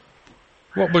time?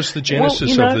 What was the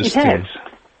genesis of this thing?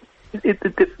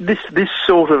 This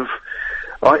sort of,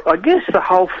 I guess the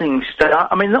whole thing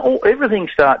everything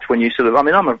starts when you sort of,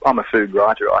 I'm a food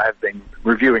writer. I have been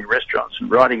reviewing restaurants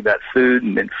and writing about food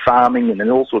and then farming and then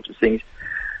all sorts of things.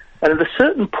 And at a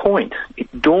certain point,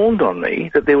 it dawned on me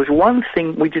that there was one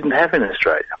thing we didn't have in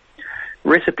Australia: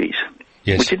 recipes.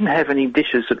 Yes. We didn't have any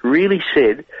dishes that really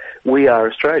said we are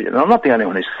Australian. And I'm not the only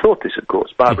one who's thought this, of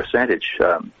course. Barbara Sandage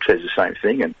says the same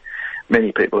thing, and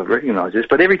many people have recognised this.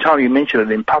 But every time you mention it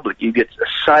in public, you get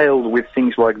assailed with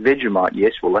things like Vegemite.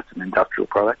 Yes, well, that's an industrial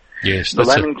product. Yes, the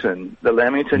Lamington,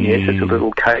 yes, it's a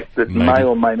little cake that may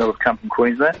or may not have come from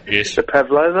Queensland. Yes. The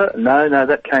Pavlova, no,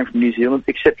 that came from New Zealand,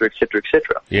 etc., etc.,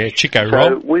 etc. Yeah, Chico so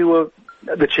roll. We were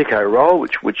the Chico roll,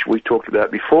 which we talked about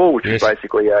before, which is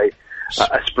basically a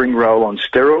spring roll on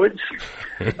steroids,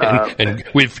 and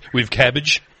with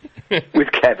cabbage.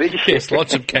 With cabbage, yes,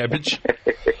 lots of cabbage. But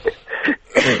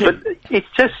it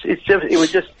just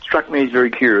struck me as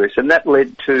very curious, and that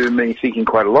led to me thinking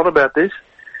quite a lot about this.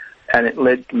 And it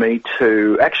led me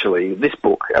to, actually, this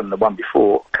book and the one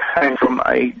before came from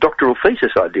a doctoral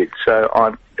thesis I did. So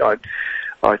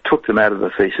I took them out of the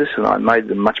thesis and I made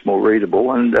them much more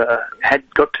readable, and had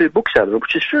got 2 books out of it,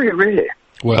 which is very rare.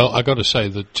 Well, I got to say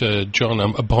that, John,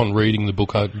 upon reading the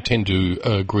book, I tend to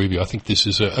agree with you. I think this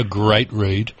is a great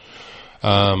read,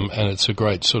 and it's a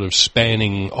great sort of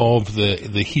spanning of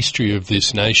the history of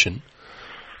this nation.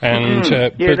 And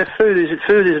the food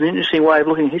is an interesting way of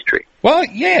looking at history. Well,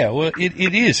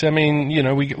 it is. I mean, you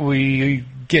know, we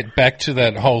get back to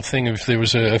that whole thing of there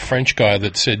was a French guy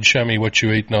that said, "Show me what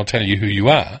you eat, and I'll tell you who you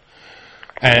are."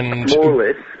 And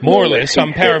more or less.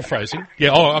 I'm paraphrasing. Yeah.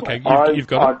 Oh, okay. You've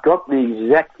got it. I've got the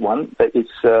exact one.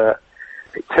 It's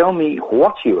tell me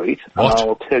what you eat, and I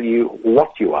will tell you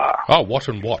what you are. Oh, what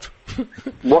and what?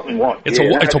 What and what? It's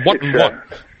a what and what.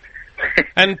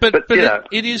 And but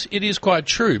it is quite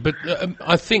true. But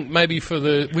I think maybe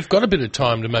we've got a bit of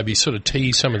time to maybe sort of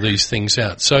tease some of these things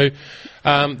out. So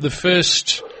the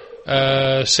first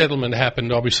settlement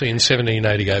happened obviously in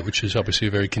 1788, which is obviously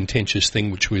a very contentious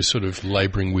thing, which we're sort of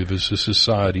labouring with as a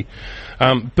society.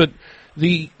 But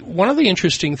one of the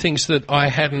interesting things that I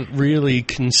hadn't really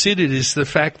considered is the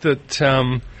fact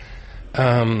that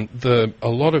a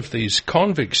lot of these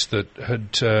convicts that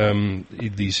had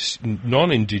these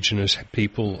non-Indigenous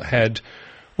people had,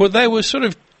 well, they were sort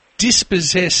of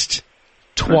dispossessed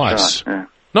twice, Right, yeah.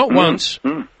 not once,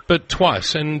 but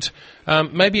twice. And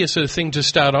maybe as a thing to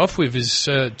start off with is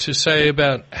to say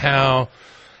about how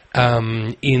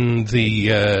in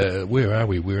the where are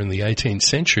we? We're in the 18th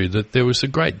century. That there was a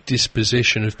great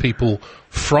dispossession of people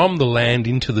from the land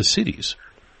into the cities.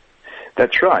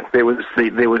 That's right. There was the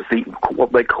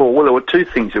what they call, well, there were two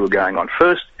things that were going on.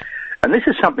 First, and this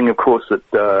is something, of course, that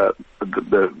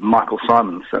the Michael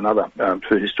Simons, another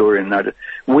food historian, noted.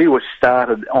 We were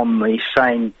started on the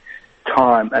same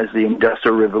time as the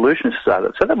Industrial Revolution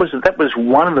started. So that was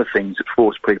one of the things that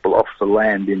forced people off the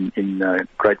land in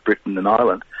Great Britain and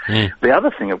Ireland. The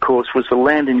other thing, of course, was the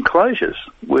land enclosures,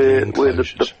 where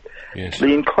Yes.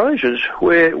 the enclosures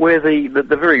where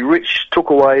the very rich took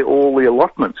away all the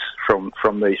allotments from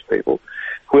these people,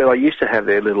 where they used to have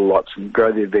their little lots and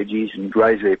grow their veggies and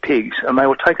raise their pigs, and they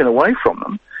were taken away from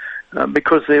them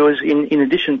because there was, in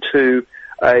addition to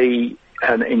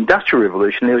an industrial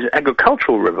revolution, there was an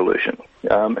agricultural revolution,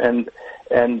 and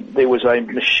there was a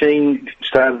machine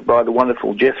started by the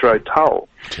wonderful Jethro Tull.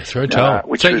 Jethro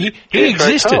Tull. So he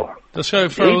existed. Tull. So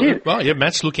He did. Well, yeah,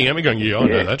 Matt's looking at me going, yeah, I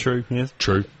know that. True, yes.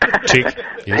 True. Tick.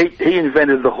 Yes. He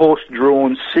invented the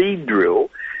horse-drawn seed drill,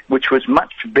 which was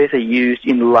much better used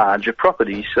in larger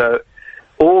properties. So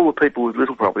all the people with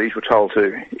little properties were told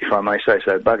to, if I may say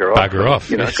so, bugger off. Bugger off,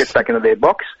 Get back into their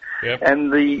box. Yep.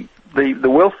 And the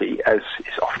wealthy, as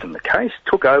is often the case,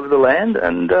 took over the land,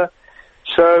 and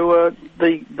so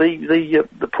the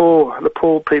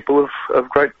poor people of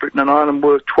Great Britain and Ireland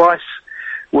were twice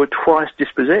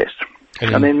dispossessed,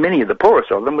 and then many of the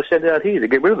poorest of them were sent out here to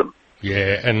get rid of them.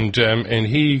 Yeah, and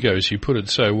here you go, as you put it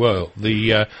so well.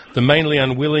 The mainly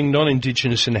unwilling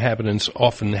non-Indigenous inhabitants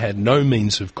often had no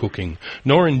means of cooking,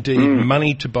 nor indeed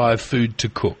money to buy food to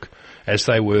cook, as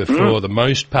they were for the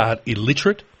most part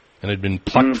illiterate and had been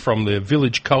plucked from their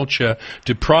village culture,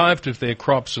 deprived of their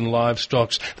crops and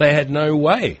livestock. They had no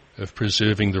way of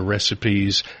preserving the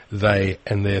recipes they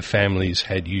and their families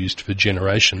had used for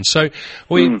generations. So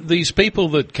these people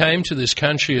that came to this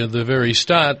country at the very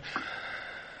start,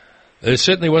 there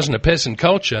certainly wasn't a peasant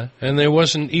culture, and there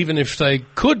wasn't, even if they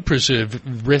could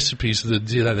preserve recipes that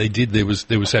they did, there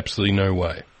was absolutely no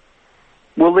way.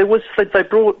 Well, they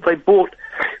brought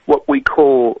what we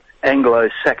call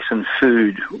Anglo-Saxon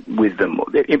food with them,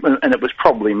 and it was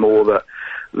probably more the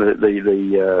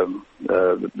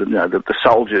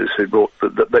soldiers who brought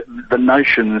the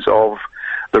notions of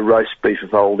the roast beef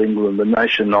of old England, the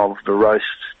notion of the roast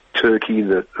turkey,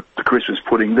 the Christmas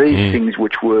pudding, these things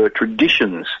which were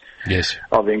traditions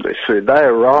of English food. They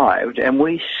arrived, and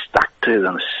we stuck to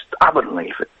them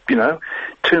stubbornly for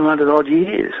 200 odd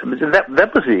years. I mean,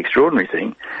 that was the extraordinary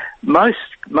thing. Most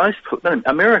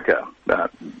America.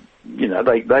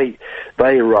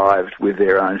 They arrived with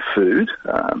their own food,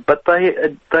 but they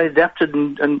adapted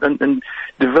and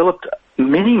developed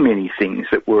many things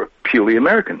that were purely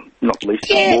American, not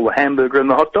least of all the hamburger and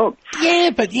the hot dog.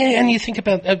 And you think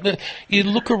about you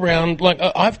look around, like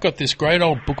I've got this great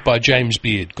old book by James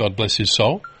Beard, God bless his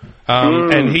soul,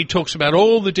 and he talks about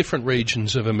all the different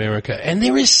regions of America, and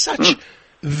there is such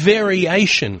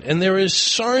variation, and there is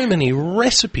so many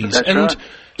recipes. That's and right.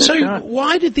 So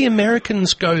why did the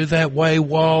Americans go that way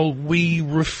while we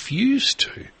refused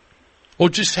to, or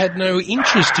just had no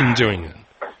interest in doing it?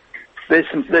 There's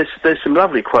some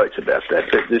lovely quotes about that.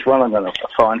 There's one I'm going to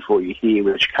find for you here,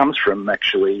 which comes from a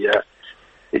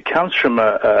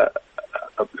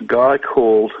guy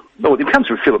called. Oh, it comes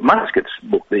from Philip Muscat's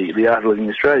book, The Art of Living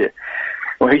in Australia.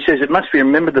 Well, he says it must be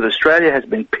remembered that Australia has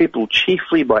been peopled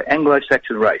chiefly by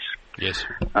Anglo-Saxon race. Yes.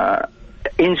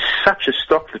 In such a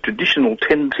stock, the traditional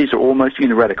tendencies are almost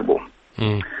ineradicable.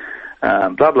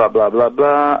 Blah, blah, blah, blah,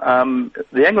 blah.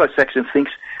 The Anglo-Saxon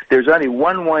thinks there's only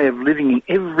one way of living in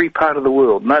every part of the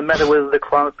world, no matter whether the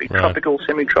climate be tropical,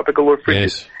 semi-tropical or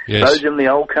frigid. Yes. Those in the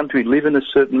old country live in a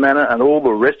certain manner, and all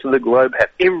the rest of the globe have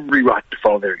every right to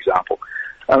follow their example.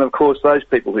 And, of course, those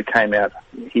people who came out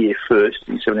here first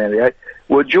in 1788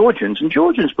 were Georgians, and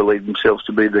Georgians believed themselves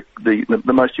to be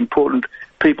the most important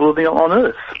people on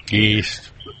earth.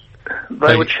 Yes.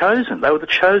 They were chosen. They were the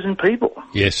chosen people.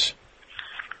 Yes.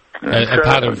 A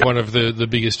part of one of the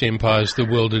biggest empires the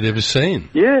world had ever seen.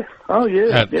 Yeah. Oh,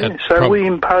 yeah. So we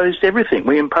imposed everything.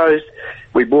 We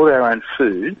bought our own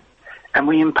food, and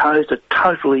we imposed a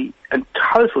totally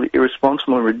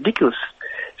irresponsible and ridiculous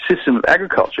system of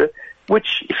agriculture,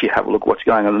 which, if you have a look at what's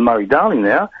going on in Murray-Darling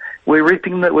now, we're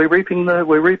reaping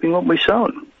what we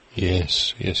sown.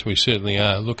 Yes, we certainly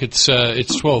are. Look, it's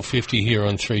 12:50 here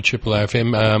on 3RRR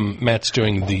FM. Matt's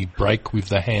doing the break with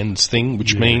the hands thing,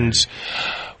 which means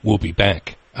we'll be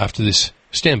back after this.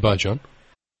 Stand by, John.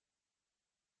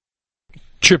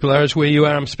 Triple R is where you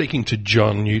are. I'm speaking to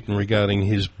John Newton regarding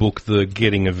his book, The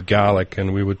Getting of Garlic,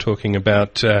 and we were talking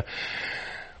about,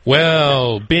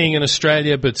 being in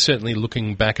Australia, but certainly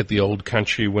looking back at the old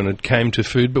country when it came to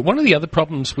food. But one of the other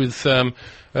problems with the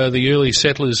early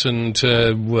settlers and,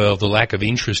 the lack of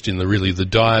interest in the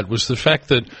diet was the fact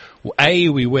that,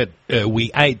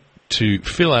 we ate to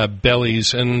fill our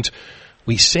bellies, and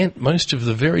we sent most of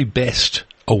the very best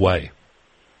away.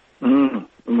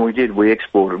 We did. We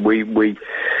exported. We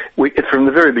from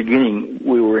the very beginning,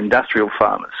 we were industrial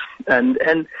farmers, and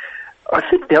I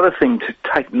think the other thing to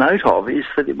take note of is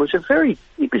that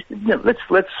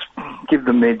let's give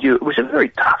them their due. It was a very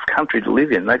tough country to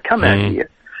live in. They'd come out here.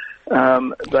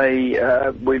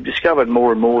 We've discovered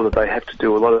more and more that they had to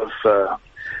do a lot of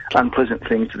unpleasant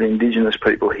things to the indigenous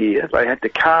people here. They had to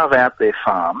carve out their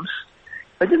farms.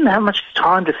 They didn't have much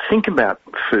time to think about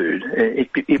food.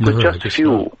 It was just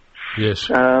fuel. Not. Yes.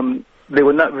 There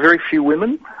were very few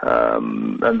women,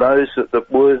 and those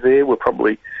that were there were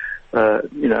probably,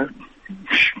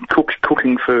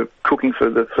 cooking for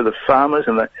the farmers,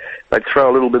 and they'd throw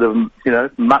a little bit of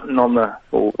mutton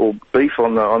or beef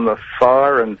on the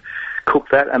fire and cook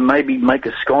that, and maybe make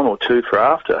a scone or two for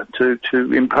after to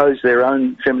impose their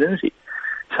own femininity.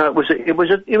 So it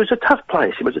was a tough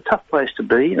place. It was a tough place to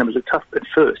be, and it was it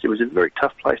was a very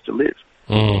tough place to live.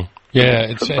 Yeah,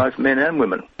 it's for both men and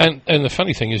women. And the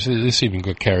funny thing is that this even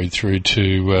got carried through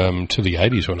to the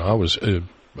 80s when I was.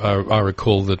 I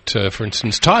recall that, for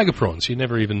instance, tiger prawns. You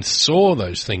never even saw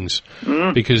those things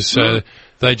because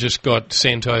they just got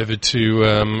sent over to,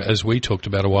 as we talked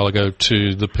about a while ago,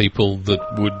 to the people that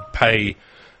would pay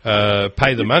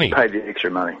the money, pay the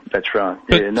extra money. That's right.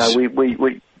 But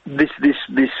This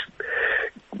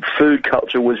food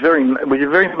culture was very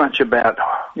much about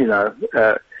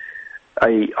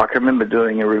I can remember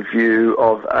doing a review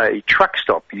of a truck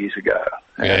stop years ago,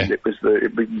 and it was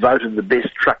voted the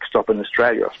best truck stop in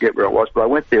Australia. I forget where it was, but I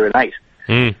went there and ate.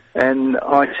 And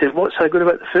I said, "What's so good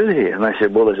about the food here?" And they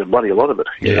said, "Well, there's a bloody lot of it."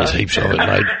 There's heaps of it,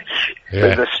 mate.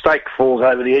 The steak falls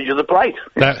over the edge of the plate.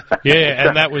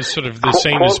 And that was sort of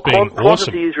seen as being awesome.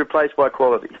 Quantity is replaced by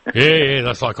quality.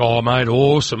 That's like, oh, mate,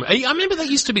 awesome. I remember that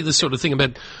used to be the sort of thing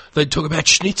they'd talk about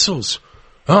schnitzels.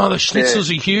 Oh, the schnitzels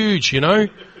are huge,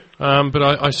 But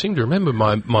I seem to remember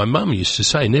my mum used to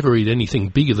say, never eat anything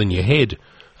bigger than your head.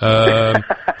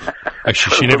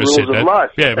 Actually, she never said that. Life.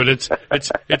 Yeah, but it's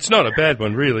not a bad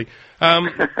one, really.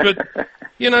 But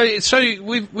so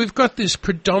we've got this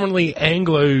predominantly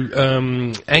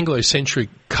Anglo-centric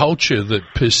culture that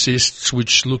persists,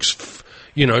 which looks,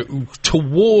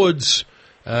 towards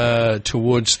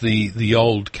the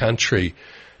old country.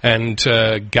 And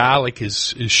garlic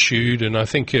is shooed, and I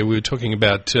think we were talking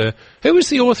about who was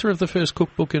the author of the first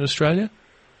cookbook in Australia?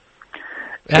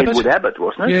 Edward Abbott,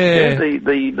 wasn't it? Yeah.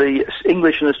 The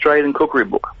English and Australian cookery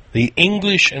book. The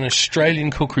English and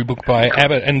Australian cookery book by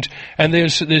Abbott, and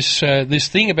there's this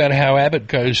thing about how Abbott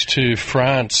goes to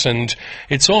France, and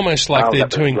it's almost like they're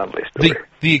doing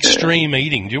the extreme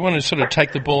eating. Do you want to sort of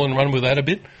take the ball and run with that a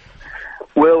bit?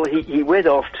 Well, he went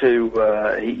off to.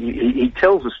 He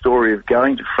tells the story of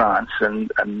going to France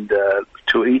and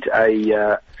to eat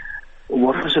a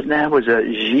what was it now? Was a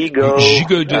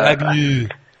gigot d'agneau.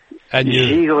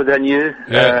 Gigot d'agneau.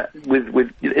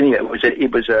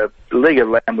 It was a leg of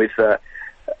lamb with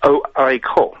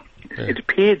haricot. Yeah. It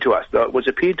appeared to us a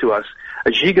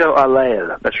gigot à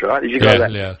l'ail. That's right. A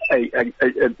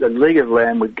leg of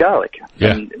lamb with garlic.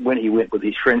 Yeah. And when he went with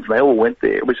his friends, they all went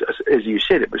there. It was, as you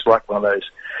said, it was like one of those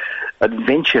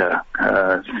adventure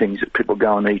things that people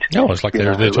go and eat. No, it's like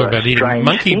they're talking about eating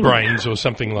monkey brains or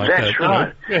something like that. That's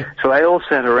right. Yeah. So they all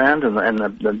sat around, and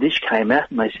the dish came out,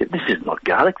 and they said, "This is not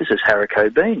garlic. This is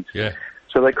haricot beans." Yeah.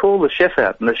 So they called the chef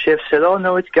out, and the chef said, "Oh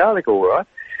no, it's garlic, all right.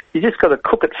 You just got to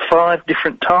cook it 5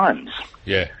 different times."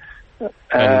 Yeah.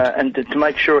 And to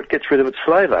make sure it gets rid of its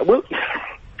flavour. Well,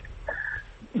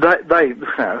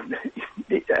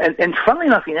 and funnily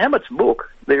enough, in Abbott's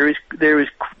book, there is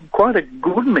quite a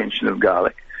good mention of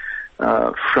garlic.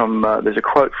 There's a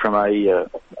quote from a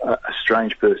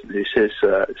strange person who says,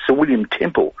 Sir William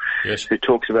Temple, yes, who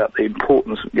talks about the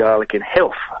importance of garlic in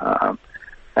health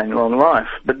and long life.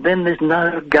 But then there's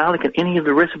no garlic in any of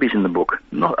the recipes in the book,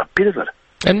 not a bit of it.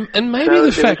 And maybe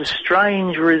the fact... There's a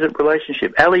strange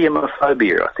relationship.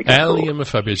 Alliumophobia, I think it's called.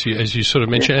 Alliumophobia, as you sort of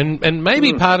mentioned. Yeah. And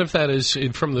maybe part of that is,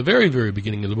 from the very, very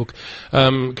beginning of the book,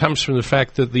 comes from the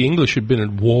fact that the English had been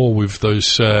at war with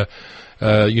those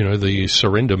the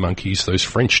surrender monkeys, those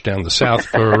French down the south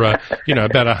for, about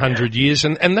 100 years.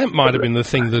 And that might have been the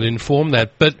thing that informed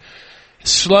that. But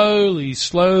slowly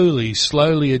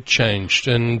it changed.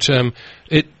 And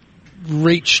it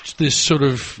reached this sort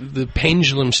of, the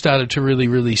pendulum started to really,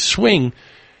 really swing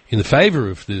in the favour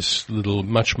of this little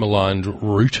much maligned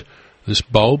root, this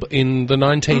bulb, in the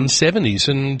 1970s.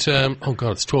 And, it's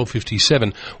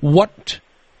 12:57. What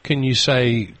can you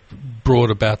say brought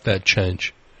about that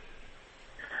change?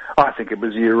 I think it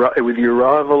was the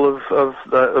arrival of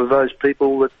those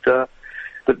people that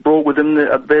brought with them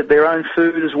their own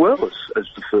food as well as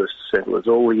the first settlers.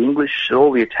 All the English,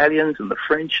 all the Italians and the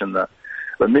French and the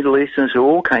Middle Easterns who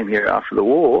all came here after the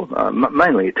war,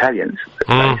 mainly Italians.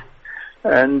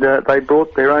 And they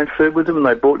brought their own food with them, and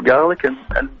they brought garlic, and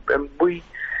we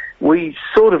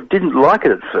sort of didn't like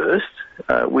it at first.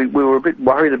 We were a bit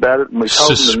worried about it, and we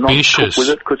told them not to cook with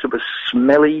it because it was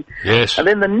smelly. Yes. And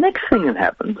then the next thing that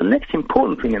happened, the next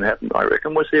important thing that happened, I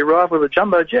reckon, was the arrival of the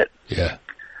jumbo jet. Yeah.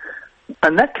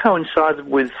 And that coincided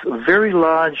with a very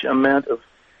large amount of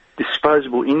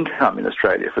disposable income in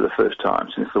Australia for the first time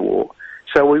since the war.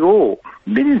 So we all,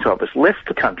 millions of us, left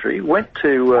the country, went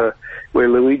to where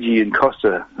Luigi and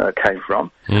Costa came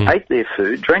from, ate their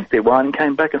food, drank their wine, and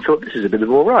came back and thought, this is a bit of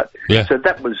all right. Yeah. So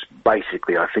that was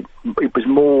basically, I think, it was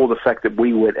more the fact that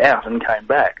we went out and came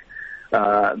back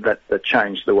that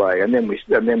changed the way. And then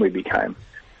we became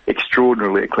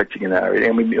extraordinarily eclectic in our area,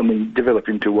 and we developed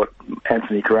into what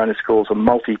Anthony Coronis calls a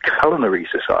multi-culinary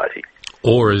society.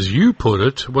 Or, as you put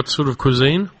it, what sort of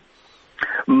cuisine?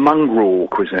 Mongrel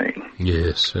cuisine.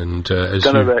 Yes, and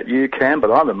don't know about you, Cam,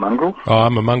 but I'm a mongrel. Oh,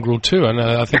 I'm a mongrel too, and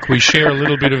I think we share a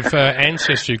little bit of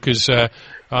ancestry because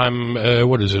I'm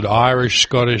Irish,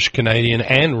 Scottish, Canadian,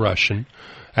 and Russian.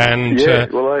 And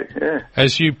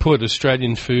as you put,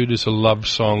 Australian food is a love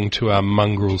song to our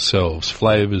mongrel selves,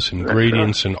 flavours,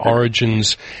 ingredients, and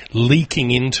origins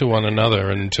leaking into one another,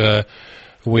 and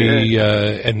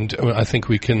and I think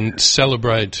we can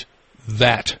celebrate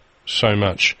that so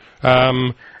much.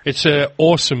 It's an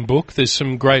awesome book. There's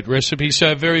some great recipes.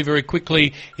 So very, very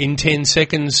quickly, in 10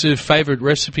 seconds, a favourite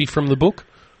recipe from the book?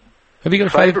 Have you got a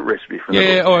favourite recipe from the book?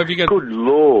 Yeah, have you got... Good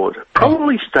Lord.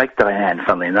 Probably steak Diane,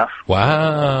 funnily enough.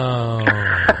 Wow.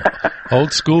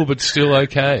 Old school, but still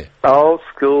okay. Old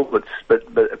school, but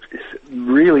it's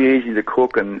really easy to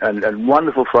cook and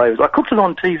wonderful flavours. I cooked it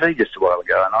on TV just a while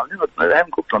ago, and I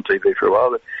haven't cooked on TV for a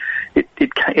while, but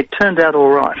it turned out all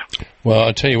right. Well,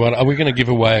 I tell you what, we're going to give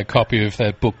away a copy of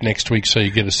that book next week so you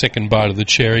get a second bite of the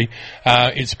cherry.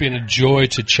 It's been a joy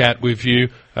to chat with you.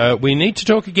 We need to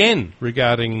talk again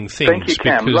regarding things. Thank you,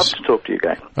 Cam. Love to talk to you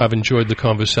again. I've enjoyed the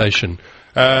conversation.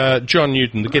 John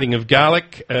Newton, The Getting of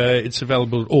Garlic. It's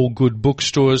available at all good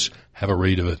bookstores. Have a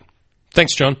read of it.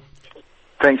 Thanks, John.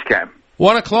 Thanks, Cam.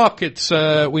 1 o'clock. It's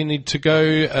we need to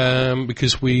go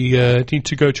because we need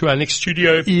to go to our next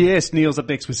studio. Yes, Neil's up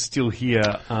next. We're still here,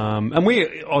 and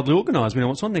we're oddly organised. We know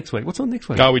what's on next week. What's on next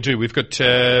week? Oh, we do. We've got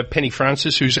Penny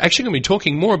Francis, who's actually going to be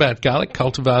talking more about garlic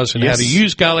cultivars and how to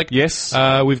use garlic. Yes.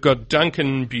 We've got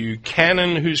Duncan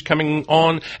Buchanan, who's coming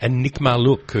on, and Nick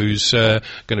Marlook, who's going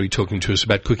to be talking to us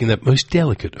about cooking that most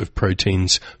delicate of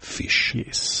proteins, fish.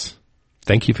 Yes.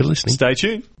 Thank you for listening. Stay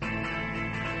tuned.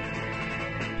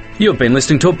 You've been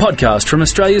listening to a podcast from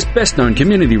Australia's best-known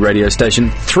community radio station,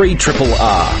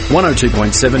 3RRR,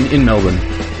 102.7 in Melbourne.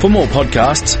 For more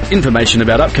podcasts, information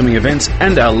about upcoming events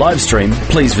and our live stream,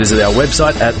 please visit our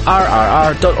website at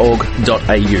rrr.org.au.